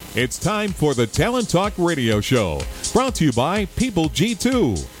It's time for the Talent Talk Radio Show, brought to you by People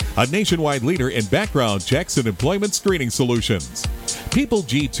G2, a nationwide leader in background checks and employment screening solutions. People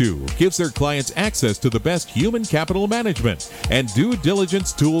G2 gives their clients access to the best human capital management and due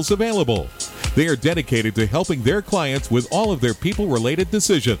diligence tools available. They are dedicated to helping their clients with all of their people-related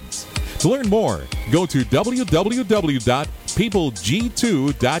decisions. To learn more, go to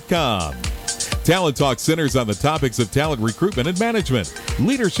www.peopleg2.com. Talent Talk centers on the topics of talent recruitment and management,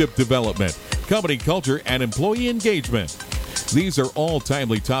 leadership development, company culture, and employee engagement. These are all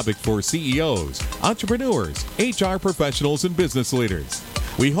timely topics for CEOs, entrepreneurs, HR professionals, and business leaders.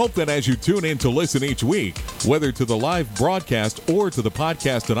 We hope that as you tune in to listen each week, whether to the live broadcast or to the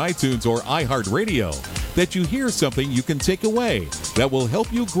podcast on iTunes or iHeartRadio, that you hear something you can take away that will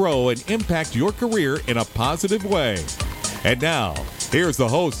help you grow and impact your career in a positive way. And now, here's the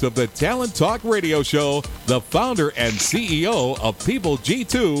host of the Talent Talk Radio Show, the founder and CEO of People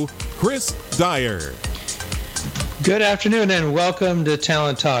G2, Chris Dyer. Good afternoon and welcome to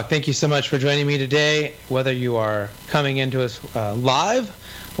Talent Talk. Thank you so much for joining me today, whether you are coming into us live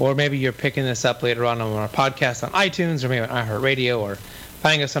or maybe you're picking this up later on our podcast on iTunes or maybe on iHeartRadio or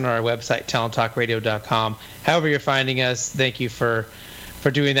finding us on our website, talenttalkradio.com. However you're finding us, thank you for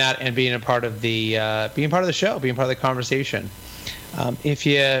doing that and being a part of the show, being part of the conversation. If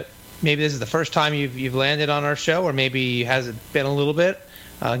you maybe this is the first time you've landed on our show, or maybe it hasn't been a little bit,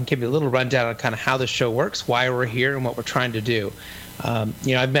 I can give you a little rundown on kind of how the show works, why we're here, and what we're trying to do.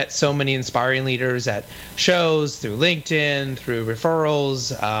 I've met so many inspiring leaders at shows, through LinkedIn, through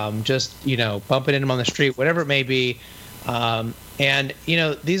referrals, just bumping into them on the street, whatever it may be. And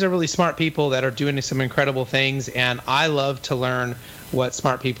these are really smart people that are doing some incredible things, and I love to learn what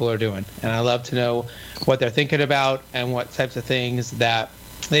smart people are doing, and I love to know what they're thinking about and what types of things that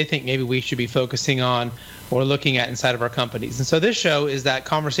they think maybe we should be focusing on or looking at inside of our companies. And so this show is that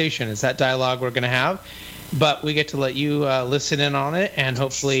conversation, it's that dialogue we're going to have, but we get to let you listen in on it, and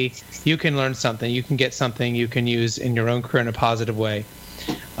hopefully you can learn something, you can get something you can use in your own career in a positive way.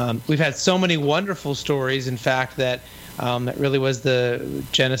 We've had so many wonderful stories, in fact, that really was the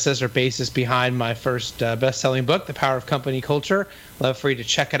genesis or basis behind my first best-selling book, The Power of Company Culture. Love for you to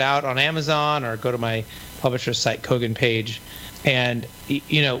check it out on Amazon or go to my publisher's site, Kogan page, and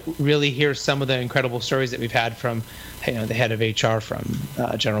really hear some of the incredible stories that we've had from the head of HR from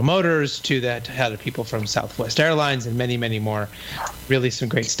General Motors to the head of people from Southwest Airlines and many, many more. Really some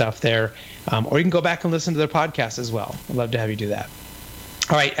great stuff there. Or you can go back and listen to their podcast as well. I'd love to have you do that.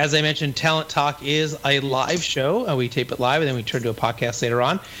 All right, as I mentioned, Talent Talk is a live show. We tape it live, and then we turn to a podcast later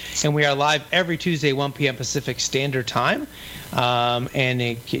on. And we are live every Tuesday, 1 p.m. Pacific Standard Time.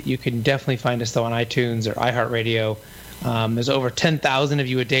 You can definitely find us, though, on iTunes or iHeartRadio. There's over 10,000 of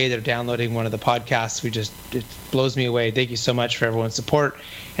you a day that are downloading one of the podcasts. It blows me away. Thank you so much for everyone's support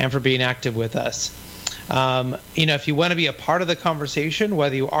and for being active with us. If you want to be a part of the conversation,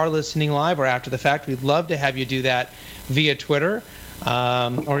 whether you are listening live or after the fact, we'd love to have you do that via Twitter.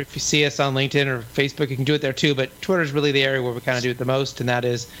 Or if you see us on LinkedIn or Facebook, you can do it there too. But Twitter is really the area where we kind of do it the most, and that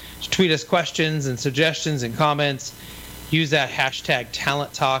is to tweet us questions and suggestions and comments. Use that hashtag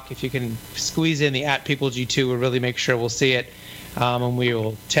Talent Talk. If you can squeeze in the @PeopleG2, we'll really make sure we'll see it, and we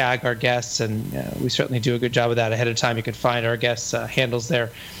will tag our guests. And we certainly do a good job of that ahead of time. You can find our guests' handles there,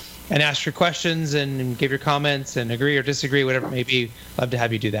 and ask your questions and give your comments and agree or disagree, whatever it may be. Love to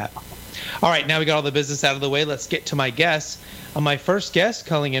have you do that. All right, now we got all the business out of the way. Let's get to my guests. My first guest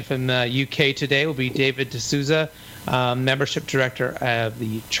calling in from the UK today will be David D'Souza, Membership Director of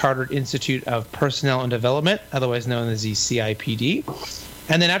the Chartered Institute of Personnel and Development, otherwise known as the CIPD.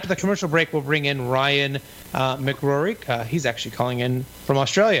 And then after the commercial break, we'll bring in Ryan McGrory. He's actually calling in from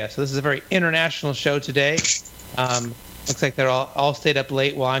Australia. So this is a very international show today. Looks like they're all stayed up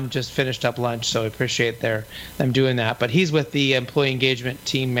late while I'm just finished up lunch, so I appreciate them doing that. But he's with the Employee Engagement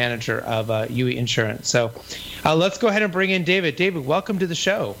Team Manager of UE Insurance. So let's go ahead and bring in David. David, welcome to the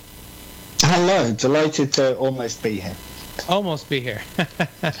show. Hello, delighted to almost be here. Almost be here.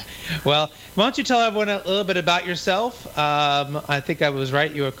 Well, why don't you tell everyone a little bit about yourself? I think I was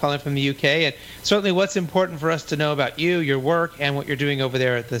right. You were calling from the UK, and certainly what's important for us to know about you, your work, and what you're doing over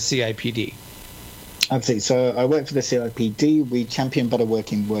there at the CIPD. Absolutely. So I work for the CIPD. We champion better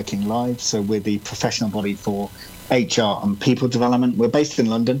working lives. So we're the professional body for HR and people development. We're based in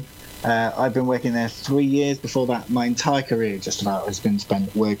London. I've been working there 3 years. Before that, my entire career just about has been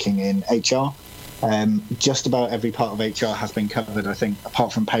spent working in HR. Just about every part of HR has been covered, I think,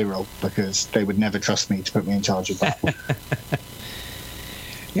 apart from payroll, because they would never trust me to put me in charge of that.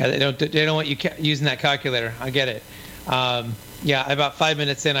 Yeah, they don't want you using that calculator. I get it. Yeah, about 5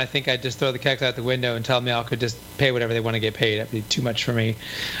 minutes in, I think I'd just throw the calculator out the window and tell me I could just pay whatever they want to get paid. That'd be too much for me.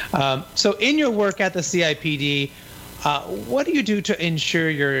 So in your work at the CIPD, what do you do to ensure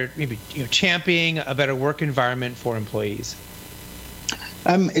you're maybe championing a better work environment for employees?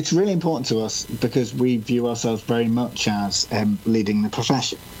 It's really important to us because we view ourselves very much as leading the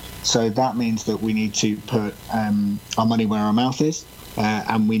profession. So that means that we need to put our money where our mouth is,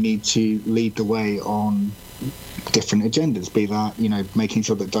 and we need to lead the way on different agendas, be that making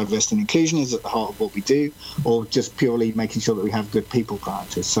sure that diversity and inclusion is at the heart of what we do, or just purely making sure that we have good people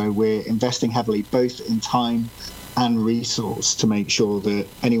practice. So we're investing heavily both in time and resource to make sure that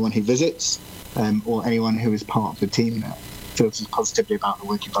anyone who visits or anyone who is part of the team now feels as positively about the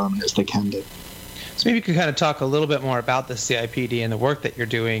work environment as they can do. So maybe you could kind of talk a little bit more about the CIPD and the work that you're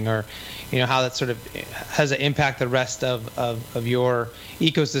doing, or how that sort of has an impact the rest of your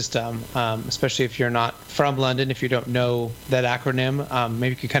ecosystem, especially if you're not from London, if you don't know that acronym. Maybe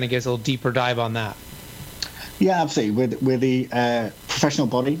you could kind of give us a little deeper dive on that. Yeah, absolutely. We're the professional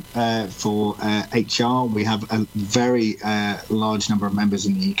body for HR. We have a very large number of members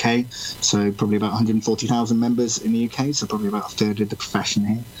in the UK, so probably about 140,000 members in the UK, so probably about a third of the profession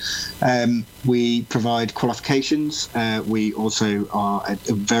here. We provide qualifications. We also are a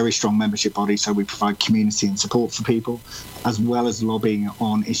very strong membership body, so we provide community and support for people, as well as lobbying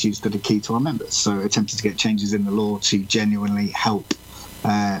on issues that are key to our members. So attempting to get changes in the law to genuinely help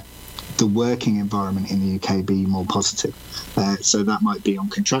the working environment in the UK be more positive. So that might be on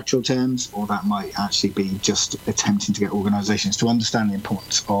contractual terms, or that might actually be just attempting to get organisations to understand the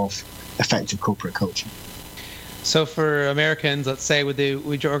importance of effective corporate culture. So for Americans, let's say, would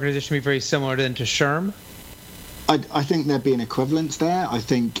your organisation be very similar then to SHRM? I think there'd be an equivalence there. I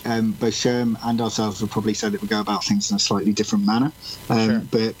think both SHRM and ourselves would probably say that we go about things in a slightly different manner. Sure.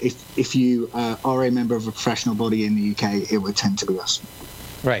 But if you are a member of a professional body in the UK, it would tend to be us.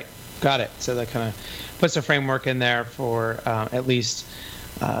 Right. Got it. So that kind of puts a framework in there for at least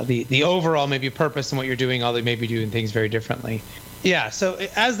the overall maybe purpose and what you're doing, although you may be doing things very differently. Yeah. So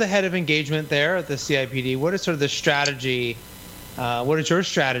as the head of engagement there at the CIPD, what is sort of the strategy? What is your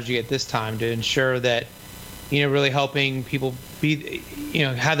strategy at this time to ensure that really helping people be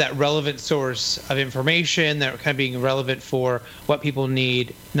have that relevant source of information that kind of being relevant for what people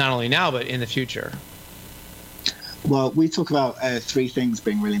need not only now but in the future? Well, we talk about three things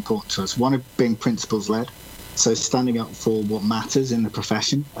being really important to us. One of being principles-led, so standing up for what matters in the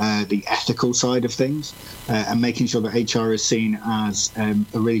profession, the ethical side of things, and making sure that HR is seen as a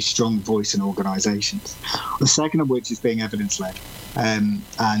really strong voice in organisations. The second of which is being evidence-led and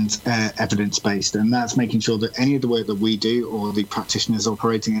evidence-based, and that's making sure that any of the work that we do or the practitioners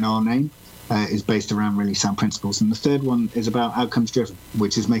operating in our name is based around really sound principles. And the third one is about outcomes driven,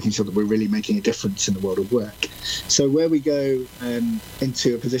 which is making sure that we're really making a difference in the world of work. So where we go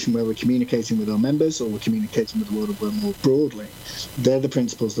into a position where we're communicating with our members or we're communicating with the world of work more broadly, they're the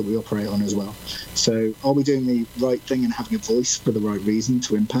principles that we operate on as well. So are we doing the right thing and having a voice for the right reason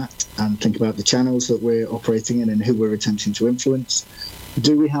to impact and think about the channels that we're operating in and who we're attempting to influence?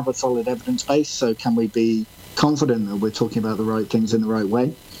 Do we have a solid evidence base? So can we be confident that we're talking about the right things in the right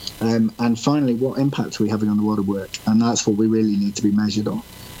way? And finally, what impact are we having on the world of work? And that's what we really need to be measured on.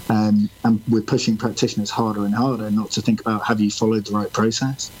 And we're pushing practitioners harder and harder not to think about have you followed the right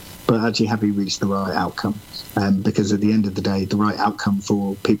process, but actually have you reached the right outcome? Because at the end of the day, the right outcome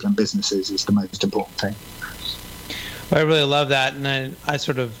for people and businesses is the most important thing. Well, I really love that. And I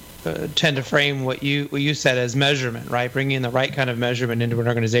sort of tend to frame what you said as measurement, right? Bringing in the right kind of measurement into an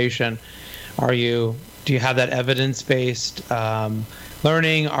organization. Do you have that evidence-based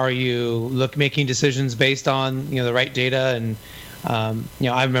learning? Are you making decisions based on the right data? And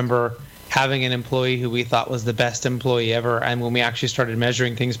I remember having an employee who we thought was the best employee ever, and when we actually started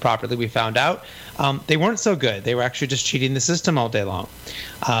measuring things properly, we found out they weren't so good. They were actually just cheating the system all day long.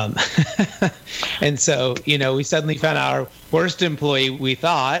 And so we suddenly found out our worst employee, we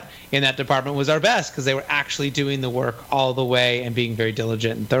thought, in that department was our best because they were actually doing the work all the way and being very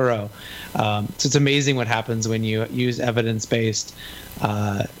diligent and thorough. So it's amazing what happens when you use evidence-based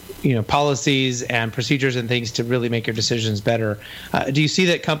policies and procedures and things to really make your decisions better. Do you see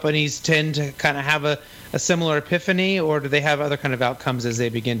that companies tend to kind of have a similar epiphany, or do they have other kind of outcomes as they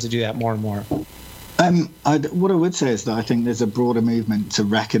begin to do that more and more? What I would say is that I think there's a broader movement to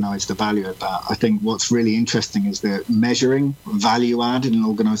recognise the value of that. I think what's really interesting is that measuring value add in an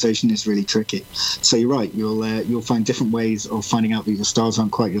organisation is really tricky. So you're right, you'll find different ways of finding out that your stars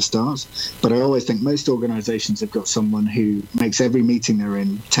aren't quite your stars. But I always think most organisations have got someone who makes every meeting they're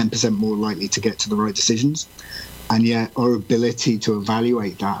in 10% more likely to get to the right decisions. And yet our ability to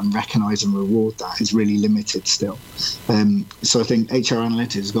evaluate that and recognise and reward that is really limited still. So I think HR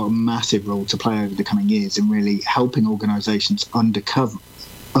analytics has got a massive role to play over the coming years in really helping organisations uncover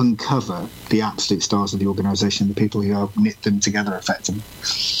the absolute stars of the organisation, the people who have knit them together effectively.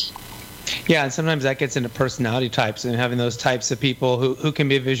 Yeah, and sometimes that gets into personality types and having those types of people who can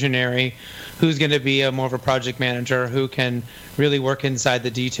be a visionary, who's going to be more of a project manager, who can really work inside the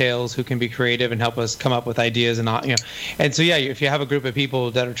details, who can be creative and help us come up with ideas and so if you have a group of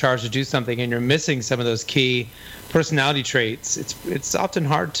people that are charged to do something and you're missing some of those key personality traits, it's often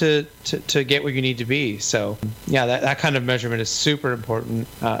hard to get where you need to be. So that kind of measurement is super important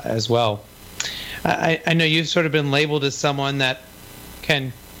as well. I know you've sort of been labeled as someone that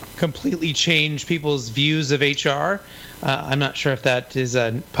can completely change people's views of HR. I'm not sure if that is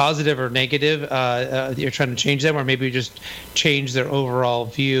a positive or negative. You're trying to change them, or maybe just change their overall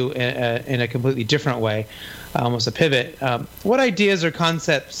view in a completely different way, almost a pivot. What ideas or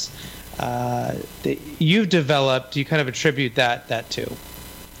concepts that you've developed do you kind of attribute that to?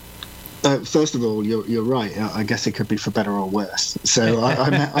 First of all, you're right. I guess it could be for better or worse. So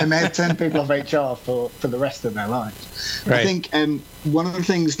I may have turned people off HR for the rest of their lives. Right. I think one of the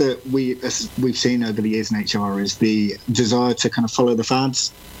things that we've seen over the years in HR is the desire to kind of follow the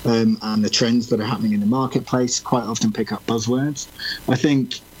fads and the trends that are happening in the marketplace, quite often pick up buzzwords. I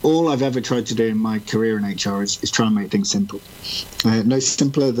think all I've ever tried to do in my career in HR is try and make things simple. No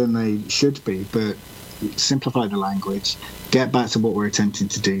simpler than they should be, but simplify the language, get back to what we're attempting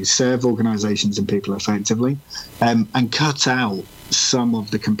to do, serve organisations and people effectively, and cut out some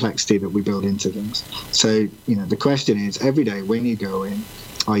of the complexity that we build into things. So, the question is, every day when you go in,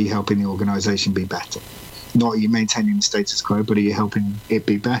 are you helping the organisation be better? Not are you maintaining the status quo, but are you helping it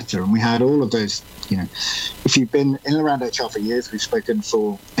be better? And we had all of those, if you've been in and around HR for years, we've spoken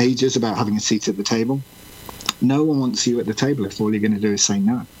for ages about having a seat at the table. No one wants you at the table if all you're going to do is say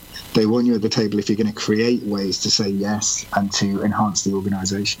no. They want you at the table if you're going to create ways to say yes and to enhance the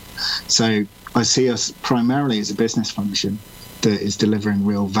organisation. So I see us primarily as a business function that is delivering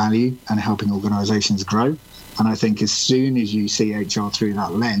real value and helping organisations grow. And I think as soon as you see HR through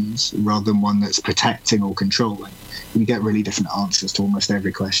that lens, rather than one that's protecting or controlling, you get really different answers to almost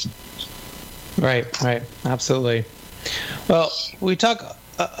every question. Right. Absolutely. Well, we talk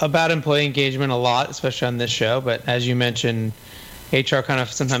about employee engagement a lot, especially on this show. But as you mentioned, HR kind of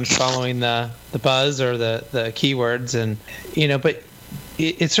sometimes following the buzz or the keywords, and but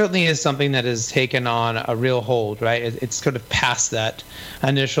it certainly is something that has taken on a real hold, right? It's sort of past that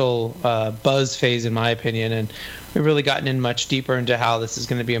initial buzz phase, in my opinion, and we've really gotten in much deeper into how this is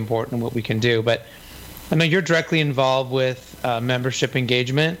going to be important and what we can do. But I know you're directly involved with membership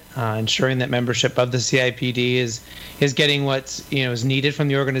engagement, ensuring that membership of the CIPD is getting what is needed from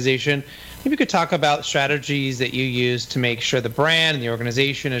the organization. Maybe you could talk about strategies that you use to make sure the brand and the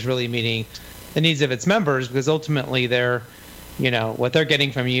organization is really meeting the needs of its members, because ultimately they're, what they're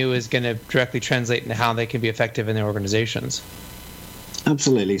getting from you is going to directly translate into how they can be effective in their organizations.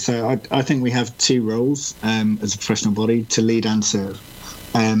 Absolutely. So I think we have two roles as a professional body: to lead and serve.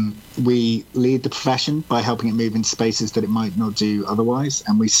 We lead the profession by helping it move in spaces that it might not do otherwise,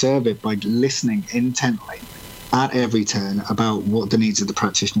 and we serve it by listening intently at every turn about what the needs of the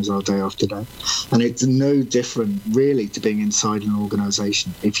practitioners are day after day. And it's no different really to being inside an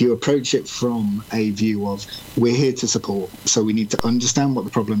organisation. If you approach it from a view of, we're here to support, so we need to understand what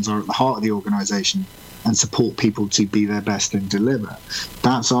the problems are at the heart of the organisation and support people to be their best and deliver.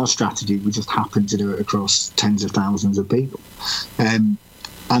 That's our strategy. We just happen to do it across tens of thousands of people. And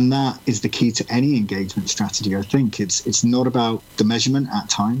that is the key to any engagement strategy. I think it's not about the measurement at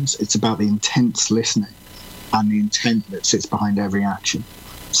times, it's about the intense listening and the intent that sits behind every action.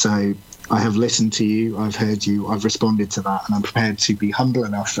 So I have listened to you, I've heard you, I've responded to that, and I'm prepared to be humble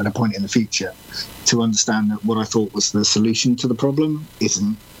enough at a point in the future to understand that what I thought was the solution to the problem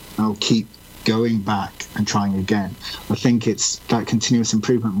isn't. I'll keep going back and trying again. I think it's that continuous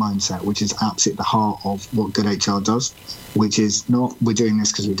improvement mindset, which is absolutely the heart of what good HR does, which is not we're doing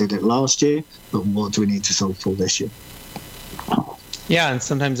this because we did it last year, but what do we need to solve for this year? Yeah, and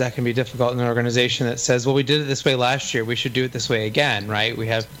sometimes that can be difficult in an organization that says, well, we did it this way last year, we should do it this way again, right? We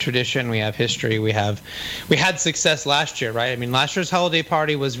have tradition, we have history, we had success last year, right? I mean, last year's holiday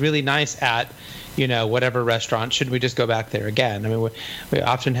party was really nice at, whatever restaurant. Should we just go back there again? I mean, we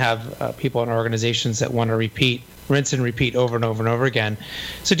often have people in our organizations that want to rinse and repeat over and over and over again.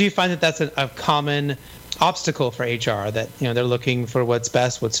 So do you find that that's a common obstacle for HR, that, they're looking for what's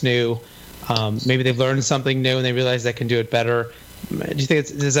best, what's new? Maybe they've learned something new and they realize they can do it better. Do you think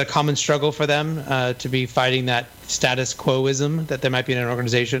it's a common struggle for them to be fighting that status quoism that there might be in an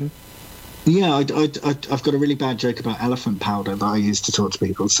organization? Yeah, I've got a really bad joke about elephant powder that I use to talk to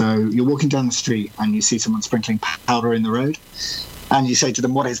people. So you're walking down the street and you see someone sprinkling powder in the road, and you say to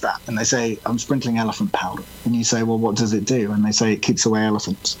them, "What is that?" And they say, "I'm sprinkling elephant powder." And you say, "Well, what does it do?" And they say, "It keeps away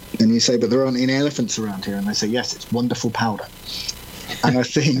elephants." And you say, "But there aren't any elephants around here." And they say, "Yes, it's wonderful powder." And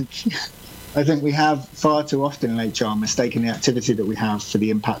I think we have far too often in HR mistaken the activity that we have for the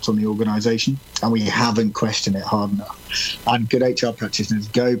impact on the organisation, and we haven't questioned it hard enough. And good HR practitioners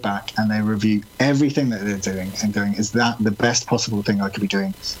go back and they review everything that they're doing and going, is that the best possible thing I could be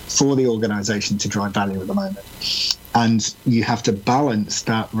doing for the organisation to drive value at the moment? And you have to balance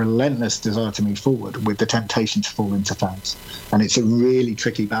that relentless desire to move forward with the temptation to fall into fads. And it's a really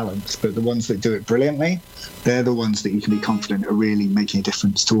tricky balance, but the ones that do it brilliantly, they're the ones that you can be confident are really making a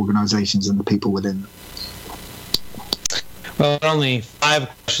difference to organizations and the people within them. Well, only 5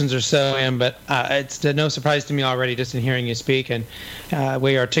 questions or so, Ian, but it's no surprise to me already just in hearing you speak and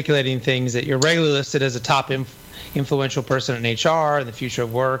where you're articulating things that you're regularly listed as a top influential person in HR and the future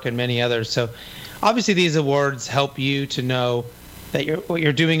of work and many others. So obviously these awards help you to know that what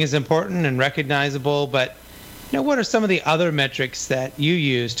you're doing is important and recognizable, but what are some of the other metrics that you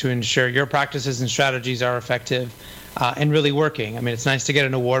use to ensure your practices and strategies are effective and really working? I mean, it's nice to get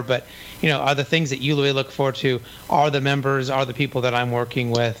an award, but are the things that you really look forward to, are the members, are the people that I'm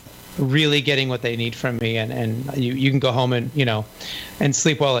working with really getting what they need from me, and you can go home and and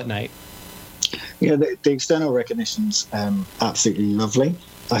sleep well at night? Yeah, the external recognition's absolutely lovely.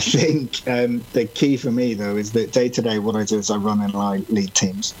 I think the key for me, though, is that day to day what I do is I run and I lead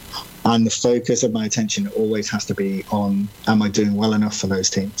teams. And the focus of my attention always has to be on, am I doing well enough for those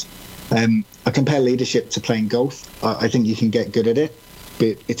teams? I compare leadership to playing golf. I think you can get good at it,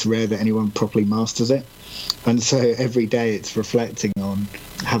 but it's rare that anyone properly masters it. And so every day it's reflecting on,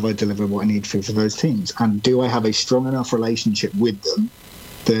 have I delivered what I need for those teams? And do I have a strong enough relationship with them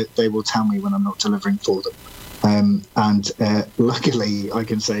that they will tell me when I'm not delivering for them? Luckily, I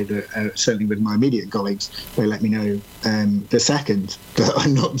can say that certainly with my immediate colleagues, they let me know the second that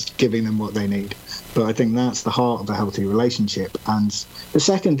I'm not giving them what they need. But I think that's the heart of a healthy relationship. And the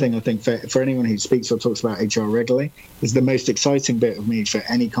second thing I think for anyone who speaks or talks about HR regularly is the most exciting bit of me for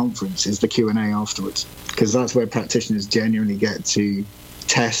any conference is the Q&A afterwards, because that's where practitioners genuinely get to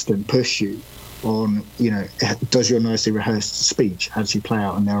test and push you on, does your nicely rehearsed speech actually play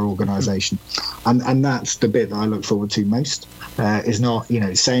out in their organisation? And that's the bit that I look forward to most, is not,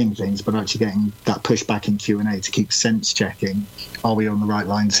 saying things, but actually getting that pushback in Q&A to keep sense checking. Are we on the right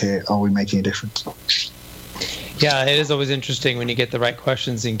lines here? Are we making a difference? Yeah, it is always interesting when you get the right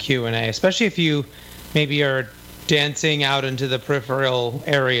questions in Q&A, especially if you maybe are dancing out into the peripheral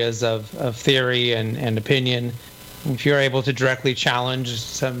areas of theory and opinion. If you're able to directly challenge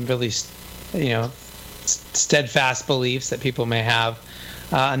some really steadfast beliefs that people may have,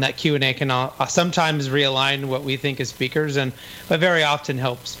 and that Q&A can sometimes realign what we think as speakers, but very often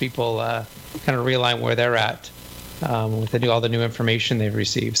helps people kind of realign where they're at with all the new information they've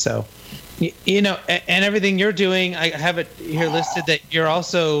received. So, and everything you're doing, I have it here listed that you're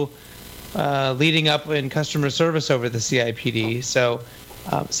also leading up in customer service over the CIPD. So,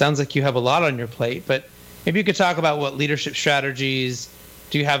 sounds like you have a lot on your plate, but maybe you could talk about what leadership strategies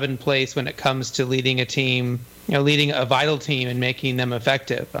do you have in place when it comes to leading a team, leading a vital team and making them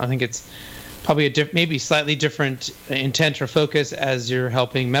effective? I think it's probably maybe slightly different intent or focus as you're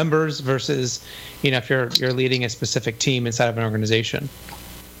helping members versus, if you're leading a specific team inside of an organization.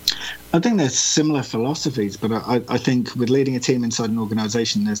 I think there's similar philosophies, but I think with leading a team inside an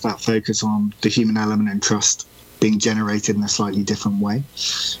organization, there's that focus on the human element and trust being generated in a slightly different way.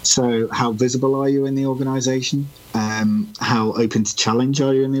 So how visible are you in the organization? How open to challenge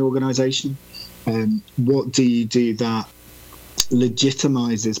are you in the organization? What do you do that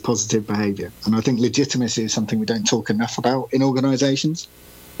legitimizes positive behavior? And I think legitimacy is something we don't talk enough about in organizations.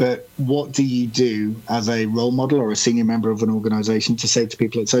 But what do you do as a role model or a senior member of an organization to say to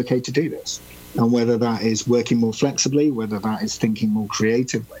people it's okay to do this? And whether that is working more flexibly, whether that is thinking more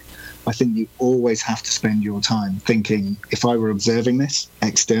creatively, I think you always have to spend your time thinking, if I were observing this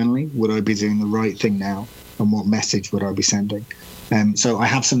externally, would I be doing the right thing now? And what message would I be sending? So I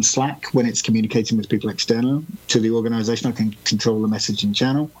have some slack when it's communicating with people external to the organization. I can control the messaging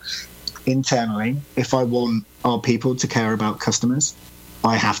channel. Internally, if I want our people to care about customers,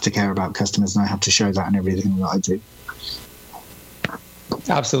 I have to care about customers, and I have to show that in everything that I do.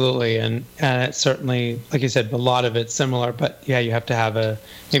 Absolutely, and it's certainly, like you said, a lot of it's similar, but yeah, you have to have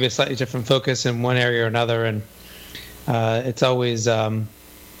maybe a slightly different focus in one area or another, and it's always fun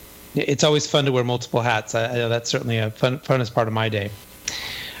to wear multiple hats. I know that's certainly a funnest part of my day.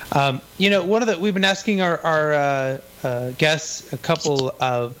 We've been asking our guests a couple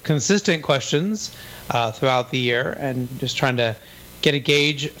of consistent questions throughout the year, and just trying to get a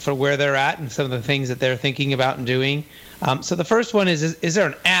gauge for where they're at and some of the things that they're thinking about and doing. So the first one is there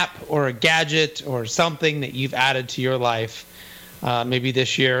an app or a gadget or something that you've added to your life maybe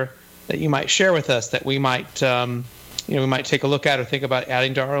this year that you might share with us that we might take a look at or think about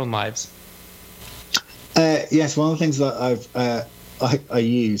adding to our own lives? Yes, one of the things that I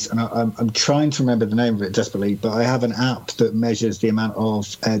use, and I'm trying to remember the name of it desperately, but I have an app that measures the amount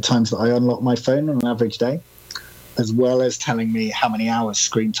of times that I unlock my phone on an average day, as well as telling me how many hours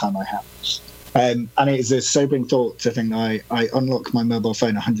screen time I have. And it is a sobering thought to think I unlock my mobile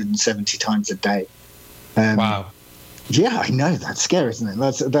phone 170 times a day. Wow. Yeah, I know. That's scary, isn't it?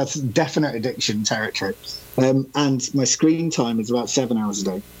 That's definite addiction territory. And my screen time is about 7 hours a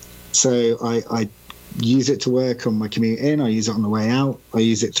day. So I use it to work on my commute in. I use it on the way out. I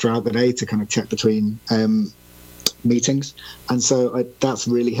use it throughout the day to kind of check between meetings. And so that's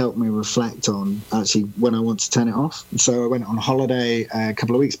really helped me reflect on actually when I want to turn it off. So I went on holiday a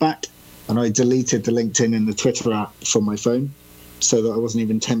couple of weeks back, and I deleted the LinkedIn and the Twitter app from my phone so that I wasn't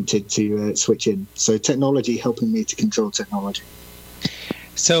even tempted to switch in. So technology helping me to control technology.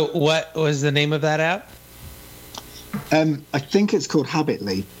 So what was the name of that app? I think it's called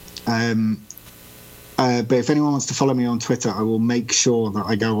Habitly. But if anyone wants to follow me on Twitter, I will make sure that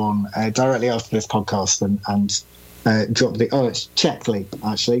I go on directly after this podcast and drop it's Checkly,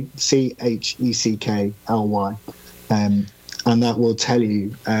 actually, Checkly. And that will tell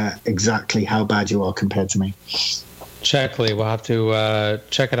you exactly how bad you are compared to me. Checkly, we'll have to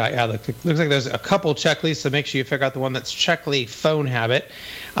check it out. Yeah, looks like there's a couple Checklies, so make sure you figure out the one that's Checkly Phone Habit.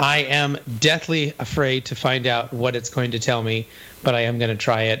 I am deathly afraid to find out what it's going to tell me, but I am going to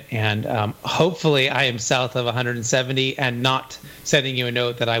try it, and hopefully I am south of 170 and not sending you a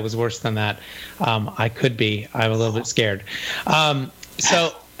note that I was worse than that. I could be. I'm a little bit scared. The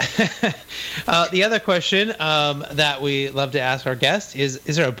other question that we love to ask our guests is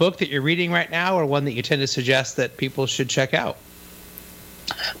there a book that you're reading right now, or one that you tend to suggest that people should check out?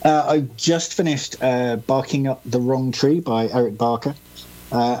 I just finished Barking Up the Wrong Tree by Eric Barker,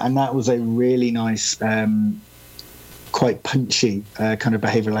 and that was a really nice, quite punchy kind of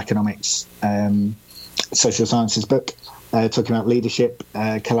behavioral economics, social sciences book, talking about leadership,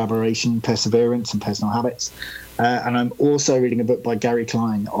 collaboration, perseverance, and personal habits. And I'm also reading a book by Gary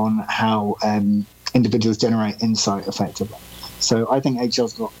Klein on how individuals generate insight effectively. So I think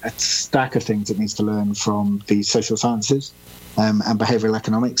HR's got a stack of things it needs to learn from the social sciences and behavioral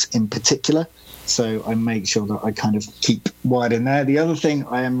economics in particular. So I make sure that I kind of keep wide in there. The other thing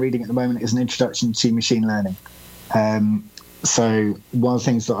I am reading at the moment is an introduction to machine learning. So one of the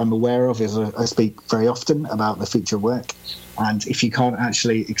things that I'm aware of is I speak very often about the future of work. And if you can't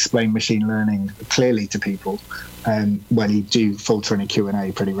actually explain machine learning clearly to people, well, you do falter in a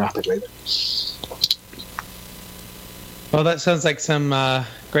Q&A pretty rapidly. Well, that sounds like some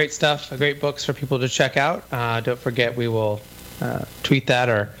great stuff, great books for people to check out. Don't forget, we will tweet that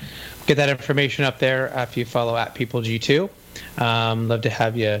or get that information up there if you follow @PeopleG2. Love to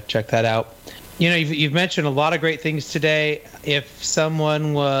have you check that out. You know, you've mentioned a lot of great things today. If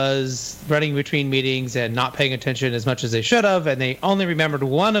someone was running between meetings and not paying attention as much as they should have, and they only remembered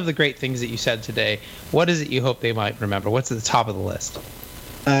one of the great things that you said today, what is it you hope they might remember? What's at the top of the list?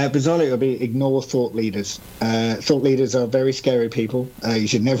 Bizarrely, it would be ignore thought leaders. Thought leaders are very scary people. You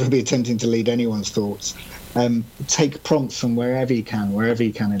should never be attempting to lead anyone's thoughts. Take prompts from wherever you can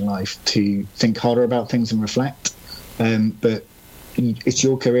in life to think harder about things and reflect. But it's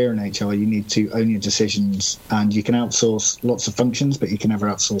your career in HR. You need to own your decisions, and you can outsource lots of functions, but you can never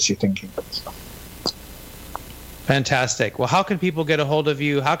outsource your thinking. Fantastic. Well, how can people get a hold of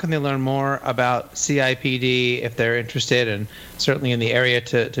you? How can they learn more about CIPD if they're interested, and certainly in the area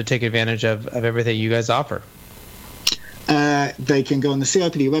to take advantage of everything you guys offer? They can go on the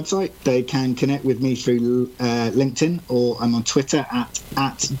CIPD website. They can connect with me through LinkedIn, or I'm on Twitter at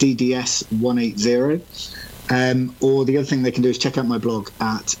DDS180. Or the other thing they can do is check out my blog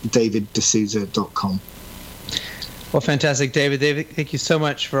at daviddesouza.com. Well, fantastic, David. David, thank you so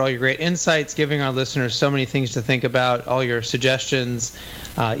much for all your great insights, giving our listeners so many things to think about, all your suggestions,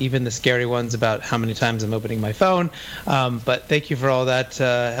 even the scary ones about how many times I'm opening my phone. But thank you for all that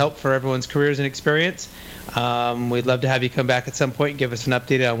help for everyone's careers and experience. We'd love to have you come back at some point and give us an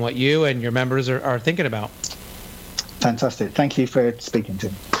update on what you and your members are thinking about. Fantastic. Thank you for speaking to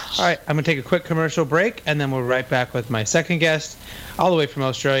me. All right, I'm going to take a quick commercial break, and then we'll be right back with my second guest, all the way from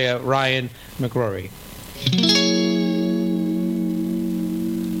Australia, Ryan McGrory.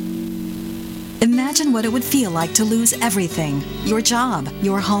 Imagine Imagine what it would feel like to lose everything. Your job,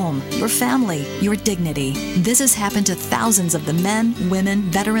 your home, your family, your dignity. This has happened to thousands of the men, women,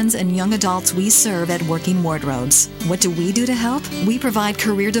 veterans, and young adults we serve at Working Wardrobes. What do we do to help? We provide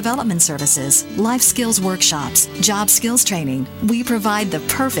career development services, life skills workshops, job skills training. We provide the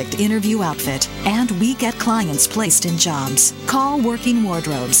perfect interview outfit, and we get clients placed in jobs. Call Working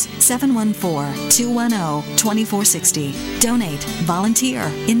Wardrobes, 714-210-2460. Donate, volunteer,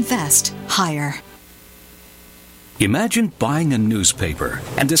 invest, hire. Imagine buying a newspaper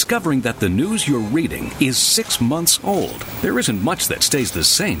and discovering that the news you're reading is 6 months old. There isn't much that stays the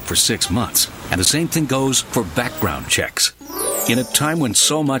same for 6 months. And the same thing goes for background checks. In a time when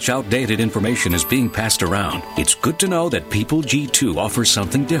so much outdated information is being passed around, it's good to know that People G2 offers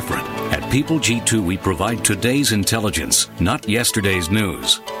something different. At People G2, we provide today's intelligence, not yesterday's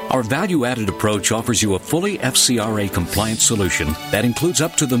news. Our value-added approach offers you a fully FCRA-compliant solution that includes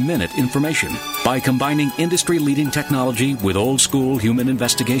up-to-the-minute information. By combining industry-leading technology with old-school human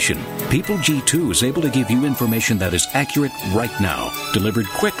investigation, People G2 is able to give you information that is accurate right now, delivered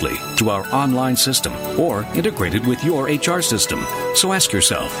quickly through our online system, or integrated with your HR system. So ask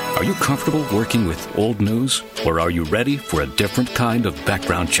yourself, are you comfortable working with old news, or are you ready for a different kind of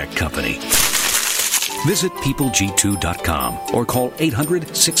background check company? Visit peopleg2.com or call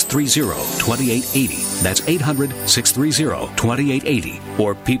 800-630-2880. That's 800-630-2880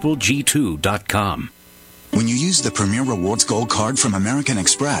 or peopleg2.com. When you use the Premier Rewards Gold Card from American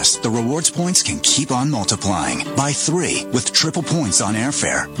Express, the rewards points can keep on multiplying. Buy 3 with triple points on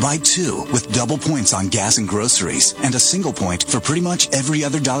airfare. Buy 2 with double points on gas and groceries. And a single point for pretty much every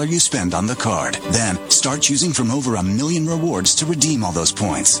other dollar you spend on the card. Then, start choosing from over 1 million rewards to redeem all those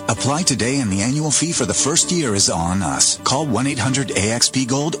points. Apply today and the annual fee for the first year is on us. Call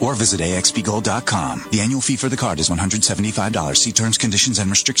 1-800-AXP-GOLD or visit AXPGold.com. The annual fee for the card is $175. See terms, conditions, and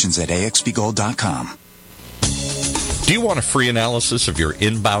restrictions at AXPGold.com. Do you want a free analysis of your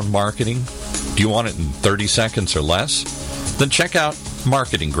inbound marketing? Do you want it in 30 seconds or less? Then check out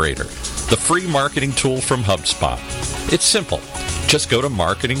Marketing Grader, the free marketing tool from HubSpot. It's simple. Just go to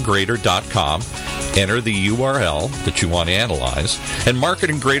marketinggrader.com, enter the URL that you want to analyze, and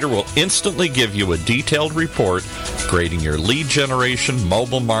Marketing Grader will instantly give you a detailed report grading your lead generation,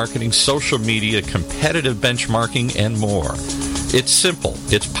 mobile marketing, social media, competitive benchmarking, and more. It's simple,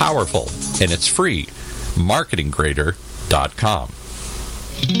 it's powerful, and it's free. marketinggrader.com.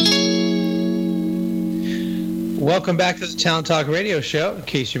 Welcome back to the Talent Talk radio show. In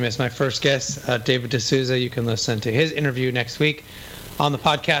case you missed my first guest, David D'Souza, you can listen to his interview next week on the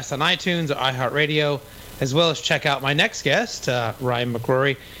podcast on iTunes or iHeartRadio, as well as check out my next guest, Ryan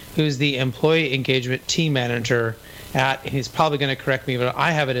McGrory, who's the Employee Engagement Team Manager at, he's probably going to correct me, but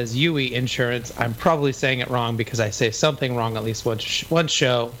I have it as UE Insurance. I'm probably saying it wrong because I say something wrong at least one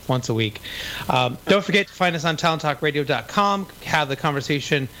show, once a week. Don't forget to find us on talenttalkradio.com. Have the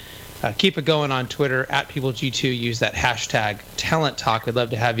conversation. Keep it going on Twitter, at PeopleG2. Use that hashtag Talent Talk. We'd love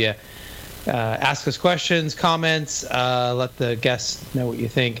to have you ask us questions, comments, let the guests know what you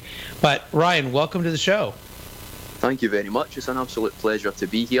think. But Ryan, welcome to the show. Thank you very much. It's an absolute pleasure to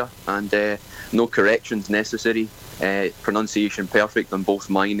be here, and no corrections necessary. Pronunciation perfect on both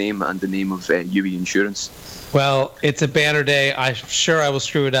my name and the name of UE Insurance. Well, it's a banner day. I'm sure I will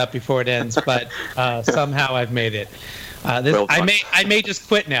screw it up before it ends, but somehow I've made it. I may just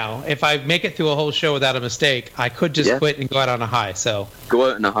quit now. If I make it through a whole show without a mistake, I could just quit and go out on a high. So go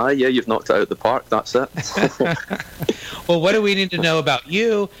out on a high. Yeah, you've knocked it out of the park. That's it. Well, what do we need to know about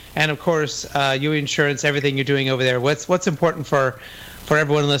you? And of course, UE Insurance, everything you're doing over there. What's important for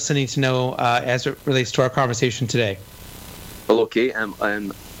everyone listening to know as it relates to our conversation today? Well, okay.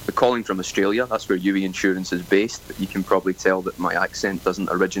 I'm calling from Australia. That's where UE Insurance is based. But you can probably tell that my accent doesn't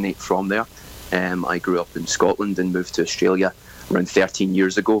originate from there. I grew up in Scotland and moved to Australia around 13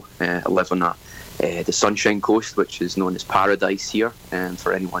 years ago. I live on the Sunshine Coast, which is known as Paradise here.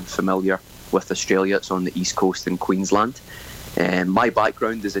 For anyone familiar with Australia, it's on the east coast in Queensland. My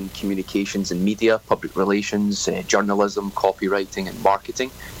background is in communications and media, public relations, journalism, copywriting and marketing,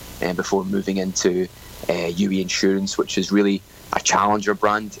 before moving into UE Insurance, which is really a challenger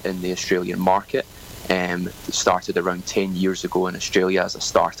brand in the Australian market. It started around 10 years ago in Australia as a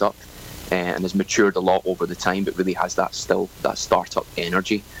startup, and has matured a lot over the time, but really has that startup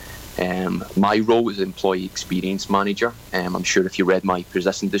energy. My role is employee experience manager. I'm sure if you read my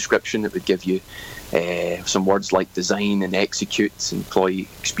position description, it would give you some words like design and execute, employee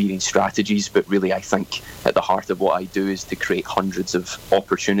experience strategies, but really I think at the heart of what I do is to create hundreds of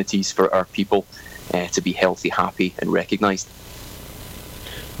opportunities for our people to be healthy, happy and recognised.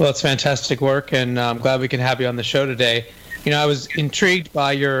 Well, it's fantastic work, and I'm glad we can have you on the show today. I was intrigued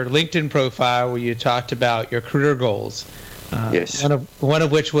by your LinkedIn profile where you talked about your career goals. Yes. One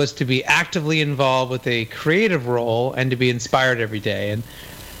of which was to be actively involved with a creative role and to be inspired every day. And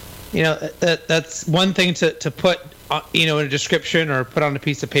that's one thing to put in a description or put on a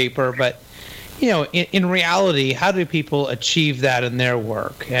piece of paper, but in reality, how do people achieve that in their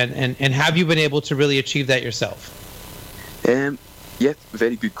work? And have you been able to really achieve that yourself? Yeah,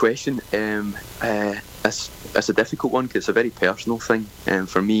 very good question. It's a difficult one because it's a very personal thing.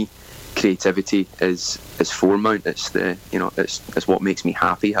 For me, creativity is foremost. It's what makes me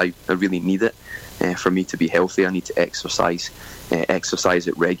happy. I really need it. For me to be healthy, I need to exercise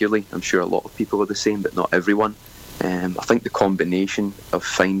it regularly. I'm sure a lot of people are the same, but not everyone. I think the combination of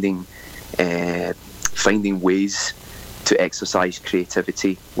finding ways to exercise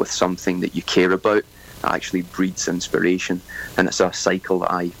creativity with something that you care about actually breeds inspiration, and it's a cycle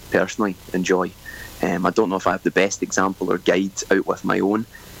that I personally enjoy. I don't know if I have the best example or guide out with my own,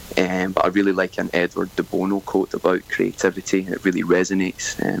 but I really like an Edward de Bono quote about creativity. It really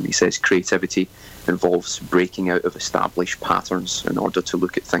resonates. He says creativity involves breaking out of established patterns in order to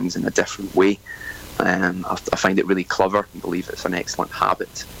look at things in a different way. I find it really clever and believe it's an excellent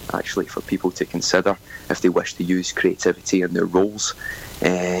habit actually for people to consider if they wish to use creativity in their roles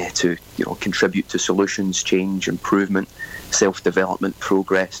to contribute to solutions, change, improvement, self-development,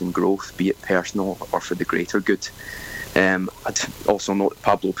 progress and growth, be it personal or for the greater good. I'd also note that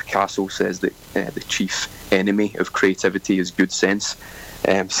Pablo Picasso says that the chief enemy of creativity is good sense.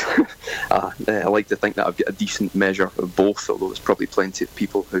 So, I like to think that I've got a decent measure of both, although there's probably plenty of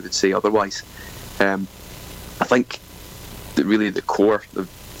people who would say otherwise. I think that really the core of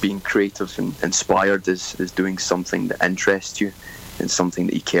being creative and inspired is doing something that interests you and something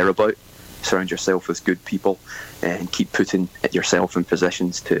that you care about. Surround yourself with good people and keep putting yourself in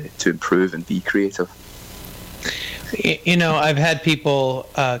positions to improve and be creative. I've had people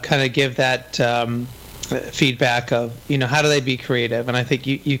kind of give that feedback of, how do they be creative? And I think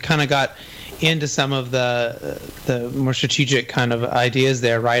you kind of got into some of the more strategic kind of ideas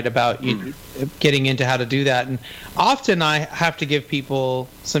there, right, about getting into how to do that. And often I have to give people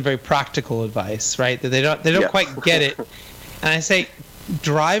some very practical advice, right, that they don't quite get it. And I say,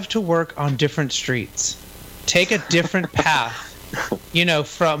 drive to work on different streets, take a different path,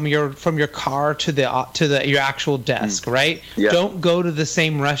 from your car to your actual desk, right? Yeah. Don't go to the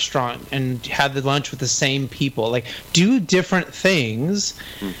same restaurant and have the lunch with the same people. Like, do different things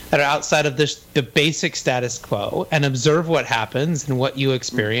that are outside of the basic status quo, and observe what happens and what you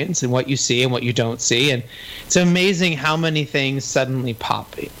experience and what you see and what you don't see. And it's amazing how many things suddenly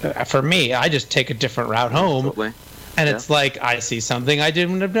pop. For me, I just take a different route home. Absolutely. And it's like, I see something I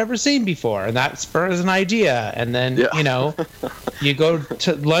have never seen before, and that spurs an idea. And then, you go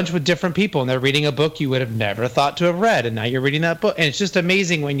to lunch with different people, and they're reading a book you would have never thought to have read, and now you're reading that book. And it's just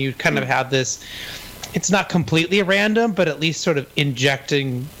amazing when you kind of have this, it's not completely random, but at least sort of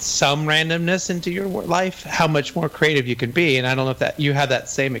injecting some randomness into your life, how much more creative you can be. And I don't know if that you have that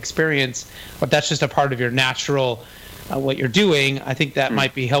same experience, or if that's just a part of your natural what you're doing. I think that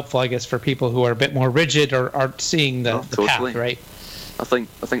might be helpful, I guess, for people who are a bit more rigid or aren't seeing the path, right? I think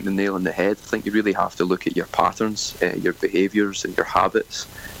the nail on the head. I think you really have to look at your patterns, your behaviours and your habits,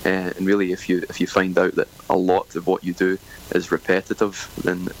 and really if you find out that a lot of what you do is repetitive,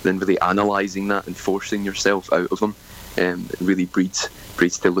 then really analysing that and forcing yourself out of them it really breeds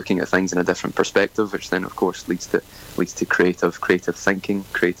to looking at things in a different perspective, which then of course leads to creative thinking,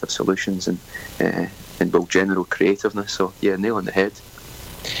 creative solutions, and general creativeness. So yeah, nail on the head.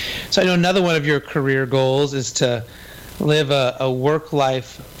 So I know another one of your career goals is to live a work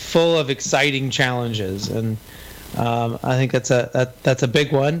life full of exciting challenges, and I think that's a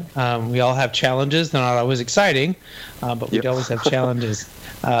big one. We all have challenges; they're not always exciting, but we always have challenges.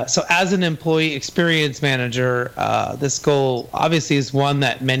 So as an employee experience manager, this goal obviously is one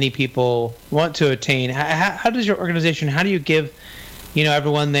that many people want to attain. How does your organization? How do you give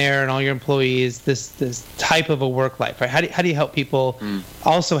everyone there and all your employees this type of a work life, right? How do you help people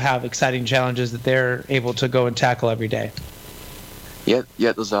also have exciting challenges that they're able to go and tackle every day? Yeah,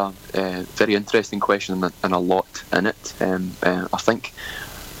 there's a very interesting question and a lot in it. I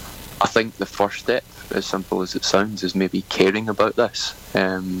think the first step, as simple as it sounds, is maybe caring about this.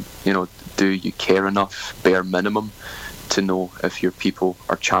 Do you care enough, bare minimum, to know if your people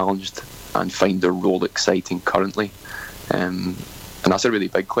are challenged and find their role exciting currently? And that's a really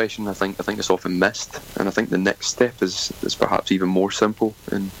big question. I think it's often missed, and I think the next step is perhaps even more simple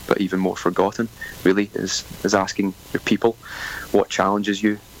but even more forgotten. Really, is asking your people what challenges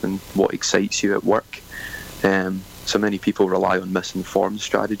you and what excites you at work. so many people rely on misinformed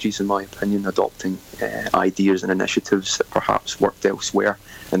strategies, in my opinion, adopting ideas and initiatives that perhaps worked elsewhere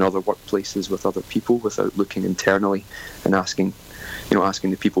in other workplaces with other people without looking internally and asking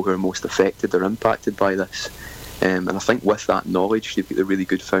the people who are most affected or impacted by this. And I think with that knowledge, you've got a really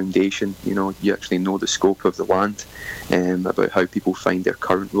good foundation. You actually know the scope of the land, about how people find their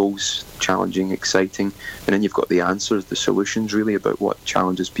current roles challenging, exciting, and then you've got the answers, the solutions, really, about what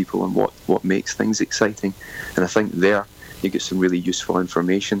challenges people and what makes things exciting. And I think there you get some really useful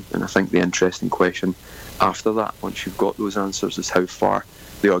information. And I think the interesting question after that, once you've got those answers, is how far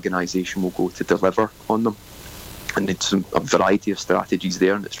the organisation will go to deliver on them. And it's a variety of strategies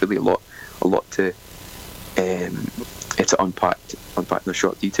there, and it's really a lot to unpack in a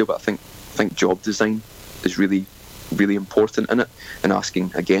short detail. But I think job design is really, really important in it. And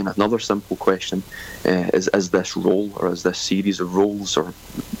asking again another simple question: is this role, or is this series of roles, or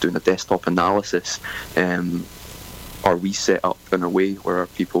doing a desktop analysis, are we set up in a way where our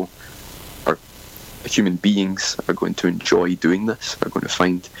people, our human beings, are going to enjoy doing this? Are going to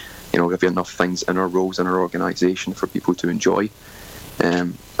find, have enough things in our roles in our organisation for people to enjoy?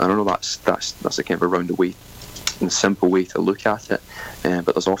 I don't know. That's a kind of a roundabout way and a simple way to look at it. But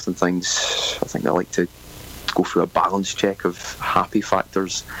there's often things I think I like to go through a balance check of happy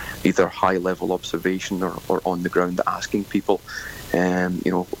factors, either high level observation or on the ground asking people.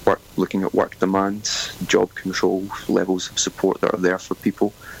 Looking at work demands, job control, levels of support that are there for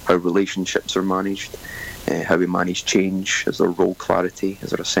people, how relationships are managed, how we manage change. Is there role clarity?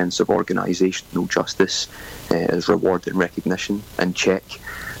 Is there a sense of organisational justice? Is reward and recognition in check?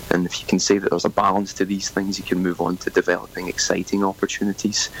 And if you can say that there's a balance to these things, you can move on to developing exciting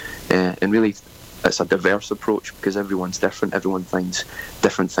opportunities. And really, it's a diverse approach because everyone's different. Everyone finds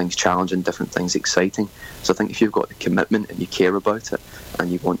different things challenging, different things exciting. So I think if you've got the commitment and you care about it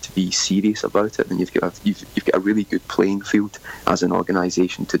and you want to be serious about it, then you've got a really good playing field as an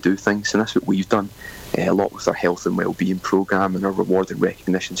organisation to do things. And that's what we've done a lot with our health and wellbeing programme, and our reward and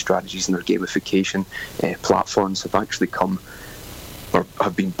recognition strategies and our gamification platforms have actually come, or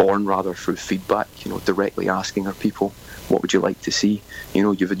have been born rather, through feedback. Directly asking our people, what would you like to see?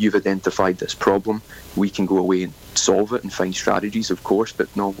 You've identified this problem. We can go away and solve it and find strategies, of course,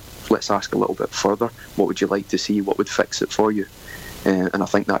 but no, let's ask a little bit further. What would you like to see? What would fix it for you? And I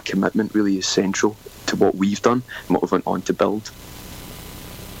think that commitment really is central to what we've done and what we've went on to build.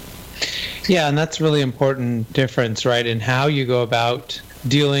 Yeah, and that's a really important difference, right, in how you go about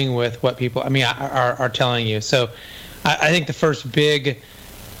dealing with what people, are telling you. So I think the first big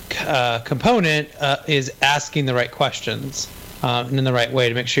component is asking the right questions and in the right way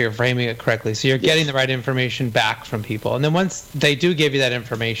to make sure you're framing it correctly. So you're getting the right information back from people. And then once they do give you that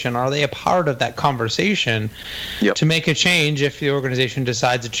information, are they a part of that conversation to make a change if the organization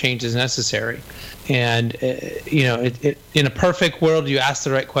decides a change is necessary? And, in a perfect world, you ask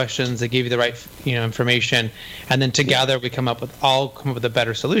the right questions, they give you the right, information, and then together we come up with a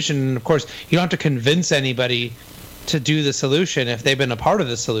better solution. And of course, you don't have to convince anybody to do the solution if they've been a part of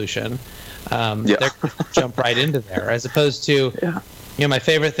the solution. They're jump right into there, as opposed to, my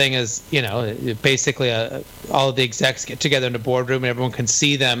favorite thing is, basically all of the execs get together in a boardroom and everyone can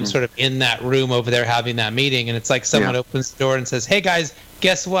see them sort of in that room over there having that meeting. And it's like someone opens the door and says, hey guys,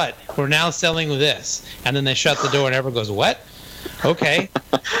 guess what? We're now selling this. And then they shut the door and everyone goes, what? Okay.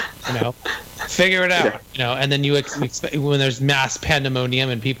 Figure it out. And then you expect, when there's mass pandemonium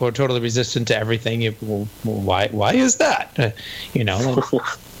and people are totally resistant to everything, why is that?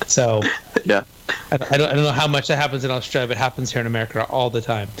 So I don't know how much that happens in Australia, but it happens here in America all the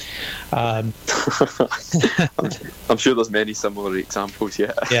time. I'm sure there's many similar examples.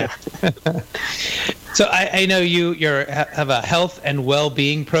 Yeah. So I know you have a health and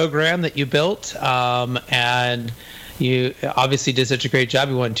well-being program that you built, and you obviously did such a great job.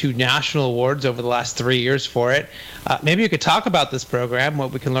 You won 2 national awards over the last 3 years for it. Maybe you could talk about this program,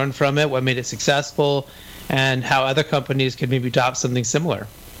 what we can learn from it, what made it successful, and how other companies could maybe adopt something similar.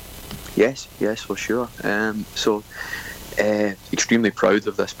 Yes, for sure. Extremely proud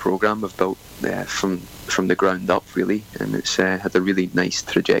of this program we've built from the ground up, really, and it's had a really nice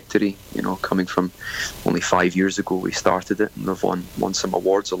trajectory. Coming from only 5 years ago we started it, and we've won some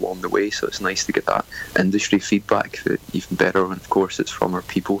awards along the way. So it's nice to get that industry feedback. Even better, and of course, it's from our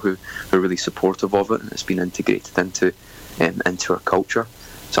people who are really supportive of it, and it's been integrated into our culture.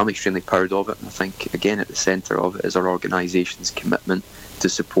 So I'm extremely proud of it, and I think again at the centre of it is our organisation's commitment to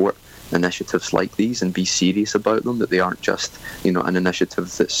support initiatives like these and be serious about them, that they aren't just an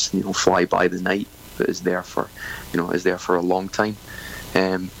initiative that's fly by the night, but is there for a long time,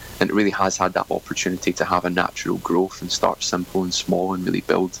 and it really has had that opportunity to have a natural growth and start simple and small and really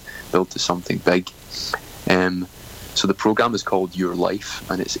build to something big. So the program is called Your Life,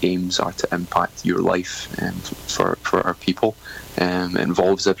 and its aims are to impact your life for our people. It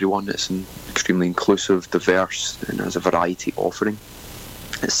involves everyone. It's extremely inclusive, diverse, and has a variety offering.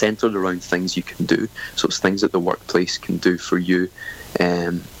 It's centred around things you can do. So it's things that the workplace can do for you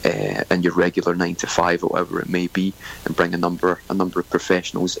in your regular 9 to 5 or whatever it may be, and bring a number of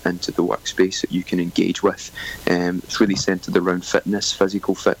professionals into the workspace that you can engage with. It's really centred around fitness,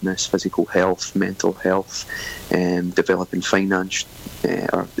 physical health, mental health, developing finance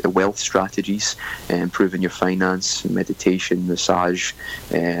or wealth strategies, improving your finance, meditation, massage,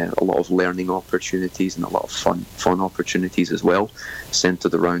 a lot of learning opportunities and a lot of fun opportunities as well,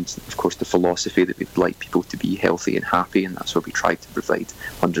 centred around, of course, the philosophy that we'd like people to be healthy and happy, and that's where we try to provide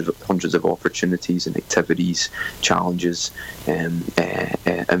hundreds of opportunities and activities, challenges,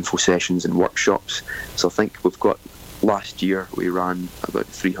 info sessions and workshops. So I think we've got, last year we ran about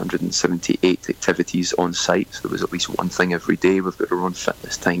 378 activities on site, so there was at least one thing every day. We've got our own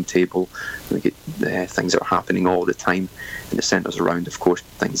fitness timetable, and we get things that are happening all the time, and it centres around, of course,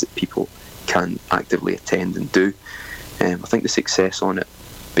 things that people can actively attend and do. I think the success on it,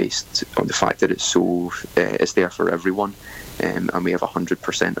 based on the fact that it's there for everyone, and we have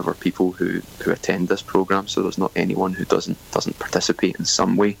 100% of our people who attend this program, so there's not anyone who doesn't participate in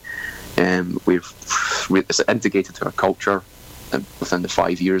some way. It's integrated to our culture within the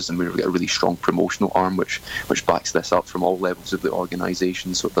 5 years, and we've got a really strong promotional arm which backs this up from all levels of the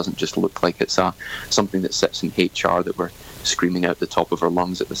organisation, so it doesn't just look like it's something that sits in HR that we're screaming out the top of our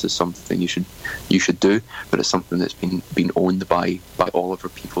lungs that this is something you should do, but it's something that's been owned by all of our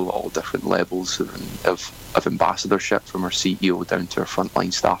people at all different levels of ambassadorship, from our CEO down to our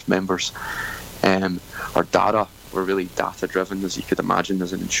frontline staff members. Our data, we're really data driven, as you could imagine,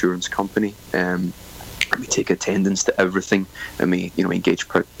 as an insurance company. We take attendance to everything, and we engage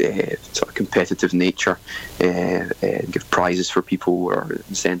sort of competitive nature, give prizes for people, or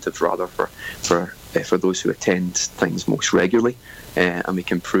incentives rather, for those who attend things most regularly, and we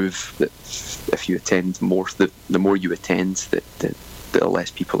can prove that if you attend more, the more you attend, the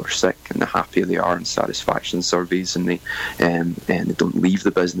less people are sick, and the happier they are in satisfaction surveys, and they don't leave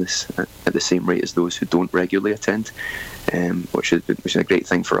the business at the same rate as those who don't regularly attend, which is a great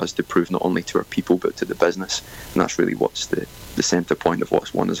thing for us to prove, not only to our people but to the business. And that's really what's the centre point of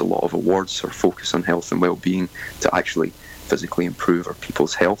what's won us a lot of awards, our focus on health and well-being, to actually physically improve our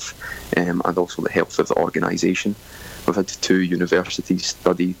people's health, and also the health of the organisation. We've had 2 universities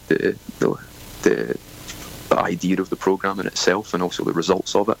study the idea of the programme in itself, and also the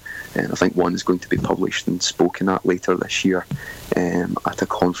results of it, and I think one is going to be published and spoken at later this year at a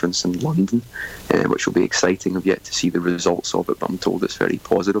conference in London, which will be exciting. I've yet to see the results of it, but I'm told it's very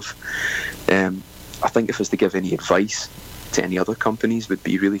positive. I think if I was to give any advice to any other companies, would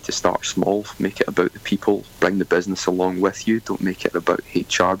be really to start small, make it about the people, bring the business along with you, don't make it about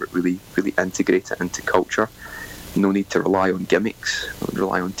HR, but really integrate it into culture. No need to rely on gimmicks,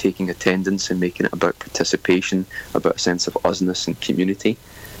 rely on taking attendance and making it about participation, about a sense of usness and community.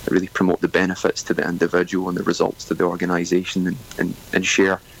 Really promote the benefits to the individual and the results to the organisation, and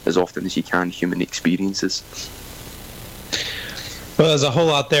share as often as you can human experiences. Well, there's a whole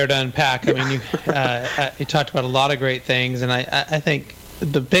lot there to unpack. I mean, you talked about a lot of great things, and I think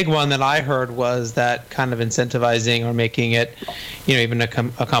the big one that I heard was that kind of incentivizing or making it, even a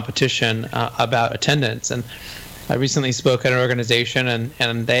competition about attendance. And I recently spoke at an organization,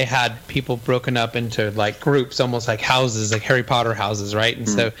 and they had people broken up into like groups, almost like houses, like Harry Potter houses, right? And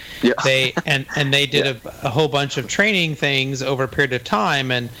so they did a whole bunch of training things over a period of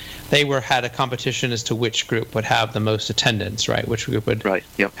time, and they had a competition as to which group would have the most attendance, right? Which group would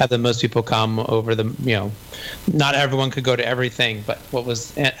have the most people come over the, not everyone could go to everything, but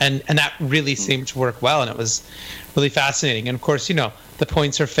and that really seemed to work well, and it was really fascinating. And of course, the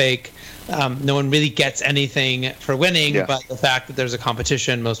points are fake. No one really gets anything for winning, but the fact that there's a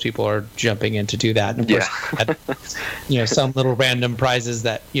competition, most people are jumping in to do that. And of course, some little random prizes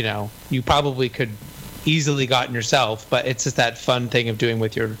that, you probably could easily gotten yourself, but it's just that fun thing of doing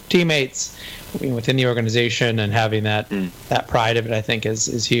with your teammates within the organization, and having that pride of it, I think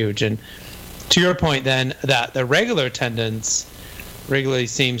is huge. And to your point then, that the regular attendance regularly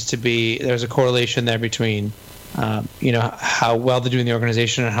seems to be, there's a correlation there between how well they do in the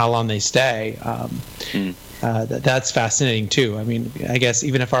organization and how long they stay. That's fascinating too. I mean, I guess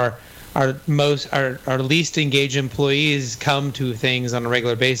even if our least engaged employees come to things on a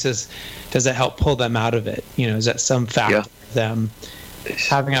regular basis, does it help pull them out of it? Is that some factor of them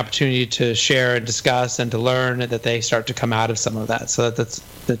having opportunity to share and discuss and to learn, that they start to come out of some of that? So that's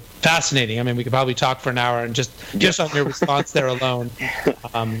fascinating. I mean, we could probably talk for an hour and just on your response there alone,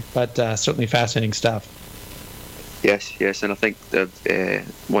 but certainly fascinating stuff. Yes, and I think that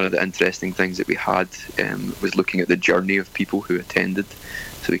one of the interesting things that we had was looking at the journey of people who attended.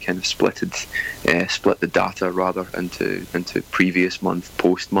 So we kind of split the data rather into previous month,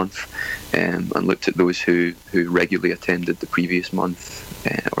 post month, and looked at those who regularly attended the previous month,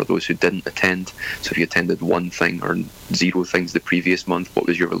 or those who didn't attend. So if you attended one thing or 0 things the previous month, what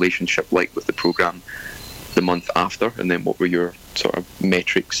was your relationship like with the program the month after, and then what were your sort of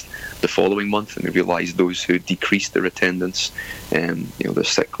metrics the following month? And we realised those who decreased their attendance, their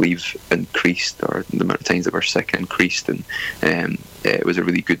sick leave increased, or the amount of times they were sick increased, and it was a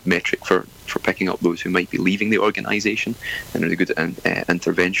really good metric for picking up those who might be leaving the organisation, and a really good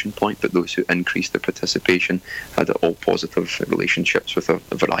intervention point. But those who increased their participation had all positive relationships with a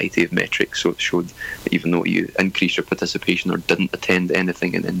variety of metrics. So it showed that even though you increased your participation or didn't attend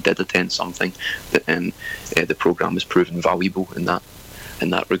anything and then did attend something, that the programme was proven valuable in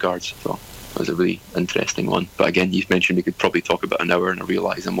that regard. So it was a really interesting one. But again, you've mentioned we could probably talk about an hour, and I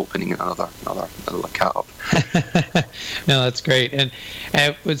realise I'm opening another cat up. No, that's great, and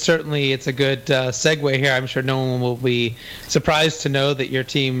it's a good segue here. I'm sure no one will be surprised to know that your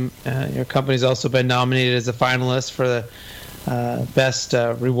team, your company's also been nominated as a finalist for the best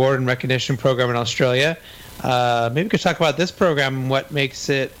reward and recognition program in Australia. Maybe we could talk about this program and what makes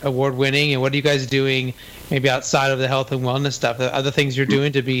it award-winning, and what are you guys doing maybe outside of the health and wellness stuff, the other things you're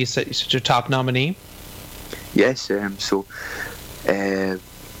doing to be such a top nominee? Yes,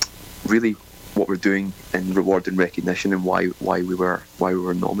 really what we're doing in reward and recognition, and why we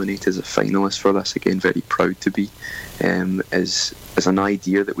were nominated as a finalist for this, again very proud to be, is an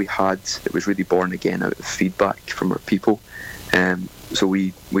idea that we had that was really born again out of feedback from our people. So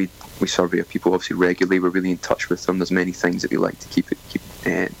we survey our people obviously regularly. We're really in touch with them. There's many things that we like to keep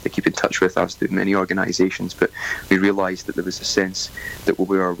in touch with, as do many organisations. But we realised that there was a sense that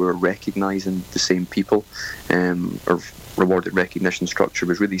we were recognising the same people. Our reward and recognition structure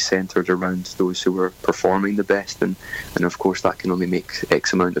was really centred around those who were performing the best, and of course that can only make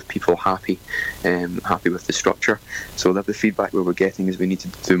X amount of people happy with the structure. So that the feedback we were getting is we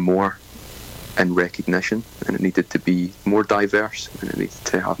needed to do more in recognition, and it needed to be more diverse, and it needed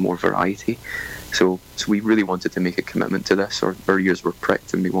to have more variety. So we really wanted to make a commitment to this. Our ears were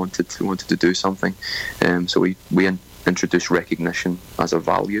pricked, and we wanted to do something. So we introduced recognition as a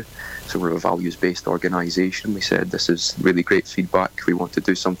value. So we're a values-based organisation. We said, this is really great feedback. We want to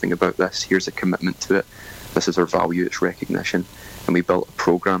do something about this. Here's a commitment to it. This is our value. It's recognition. And we built a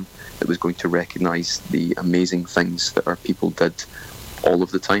programme that was going to recognise the amazing things that our people did all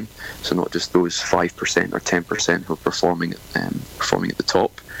of the time. So not just those 5% or 10% who are performing at the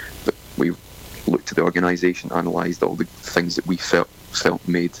top, but we looked at the organisation, analysed all the things that we felt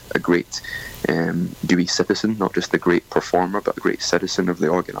made a great DUI citizen, not just a great performer, but a great citizen of the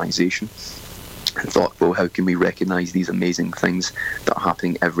organisation, and thought, well, how can we recognise these amazing things that are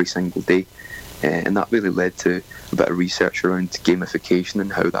happening every single day? And that really led to a bit of research around gamification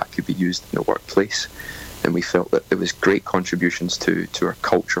and how that could be used in the workplace. And we felt that there was great contributions to our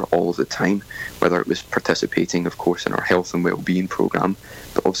culture all of the time, whether it was participating, of course, in our health and wellbeing programme,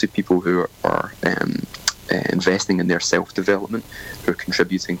 but also people who are investing in their self-development, who are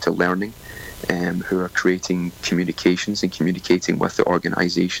contributing to learning, who are creating communications and communicating with the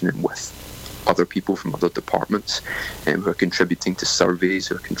organisation and with other people from other departments, who are contributing to surveys,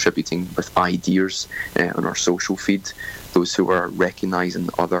 who are contributing with ideas on our social feed, those who are recognising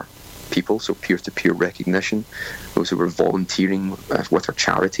other people, so peer-to-peer recognition, those who are volunteering with our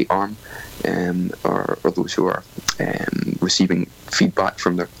charity arm, or those who are receiving feedback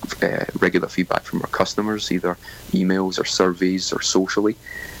from their regular feedback from our customers, either emails or surveys or socially,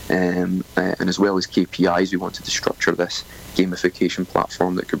 and as well as KPIs. We wanted to structure this gamification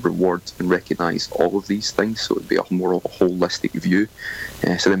platform that could reward and recognise all of these things, so it would be a more of a holistic view.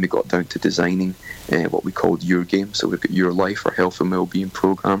 So then we got down to designing what we called Your Game. So we've got Your Life, our health and wellbeing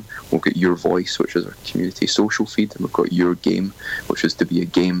programme. We've got Your Voice, which is our community social feed, and we've got Your Game, which is to be a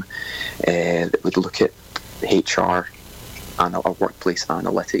game that would look at HR and our workplace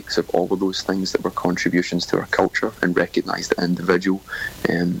analytics of all of those things that were contributions to our culture, and recognise the individual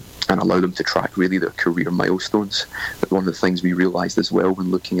and allow them to track really their career milestones. But one of the things we realised as well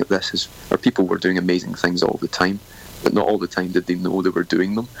when looking at this is our people were doing amazing things all the time, but not all the time did they know they were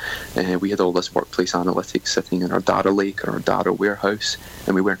doing them. We had all this workplace analytics sitting in our data lake or our data warehouse,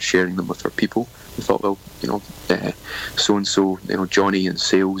 and we weren't sharing them with our people. We thought, well, so-and-so, Johnny in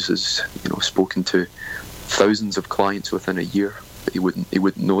sales has, spoken to thousands of clients within a year, but he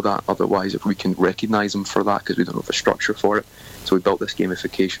wouldn't know that otherwise if we can recognise them for that, because we don't have a structure for it. So we built this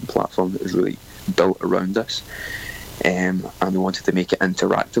gamification platform that is really built around this. and we wanted to make it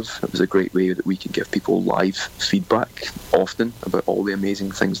interactive. It was a great way that we could give people live feedback often about all the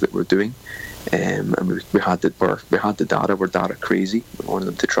amazing things that we're doing. And we had the data. We're data crazy. We wanted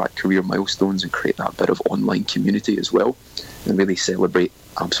them to track career milestones and create that bit of online community as well, and really celebrate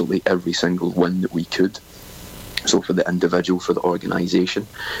absolutely every single win that we could. So for the individual, for the organisation,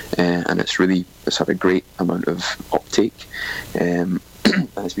 and it's had a great amount of uptake. And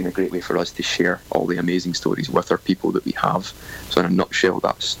it's been a great way for us to share all the amazing stories with our people that we have. So in a nutshell,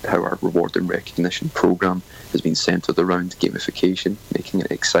 that's how our reward and recognition programme has been centred around gamification, making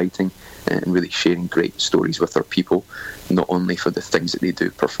it exciting, and really sharing great stories with our people, not only for the things that they do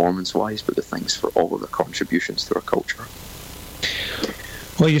performance-wise, but the things for all of the contributions to our culture.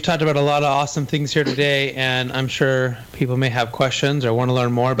 Well, you've talked about a lot of awesome things here today, and I'm sure people may have questions or want to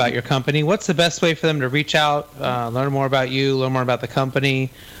learn more about your company. What's the best way for them to reach out, learn more about you, learn more about the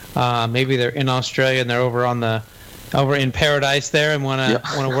company? Maybe they're in Australia and they're over in paradise there and want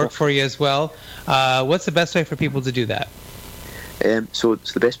to work for you as well. What's the best way for people to do that? So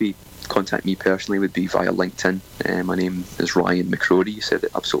the best way to contact me personally would be via LinkedIn. My name is Ryan McGrory. You said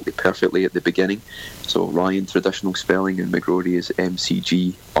it absolutely perfectly at the beginning. So Ryan, traditional spelling, and McGrory is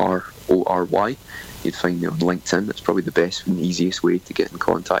McGrory. You'd find me on LinkedIn. That's probably the best and easiest way to get in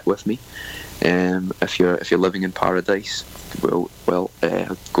contact with me. If you're living in paradise, go to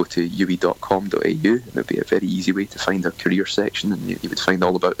uwe.com.au. It would be a very easy way to find our career section, and you would find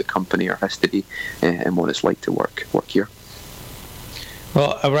all about the company, our history, and what it's like to work here.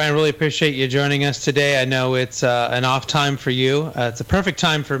 Well, Ryan, really appreciate you joining us today. I know it's an off time for you. It's a perfect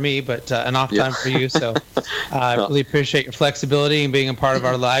time for me, but an off time for you. So I really appreciate your flexibility and being a part of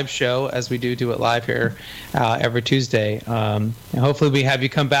our live show, as we do it live here every Tuesday. And hopefully we have you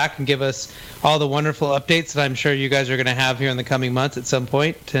come back and give us all the wonderful updates that I'm sure you guys are going to have here in the coming months at some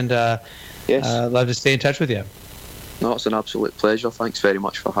point. And love to stay in touch with you. No, it's an absolute pleasure. Thanks very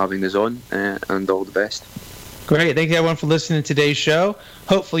much for having us on, and all the best. Great. Thank you, everyone, for listening to today's show.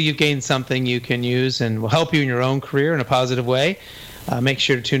 Hopefully you've gained something you can use and will help you in your own career in a positive way. Make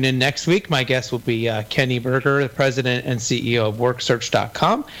sure to tune in next week. My guest will be Kenny Berger, the president and CEO of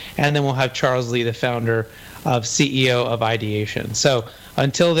WorkSearch.com. And then we'll have Charles Lee, the founder of CEO of Ideation. So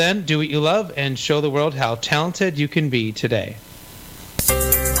until then, do what you love and show the world how talented you can be today.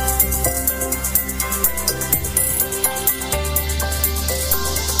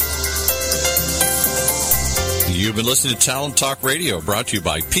 You've been listening to Talent Talk Radio, brought to you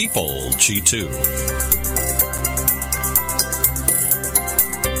by People G2.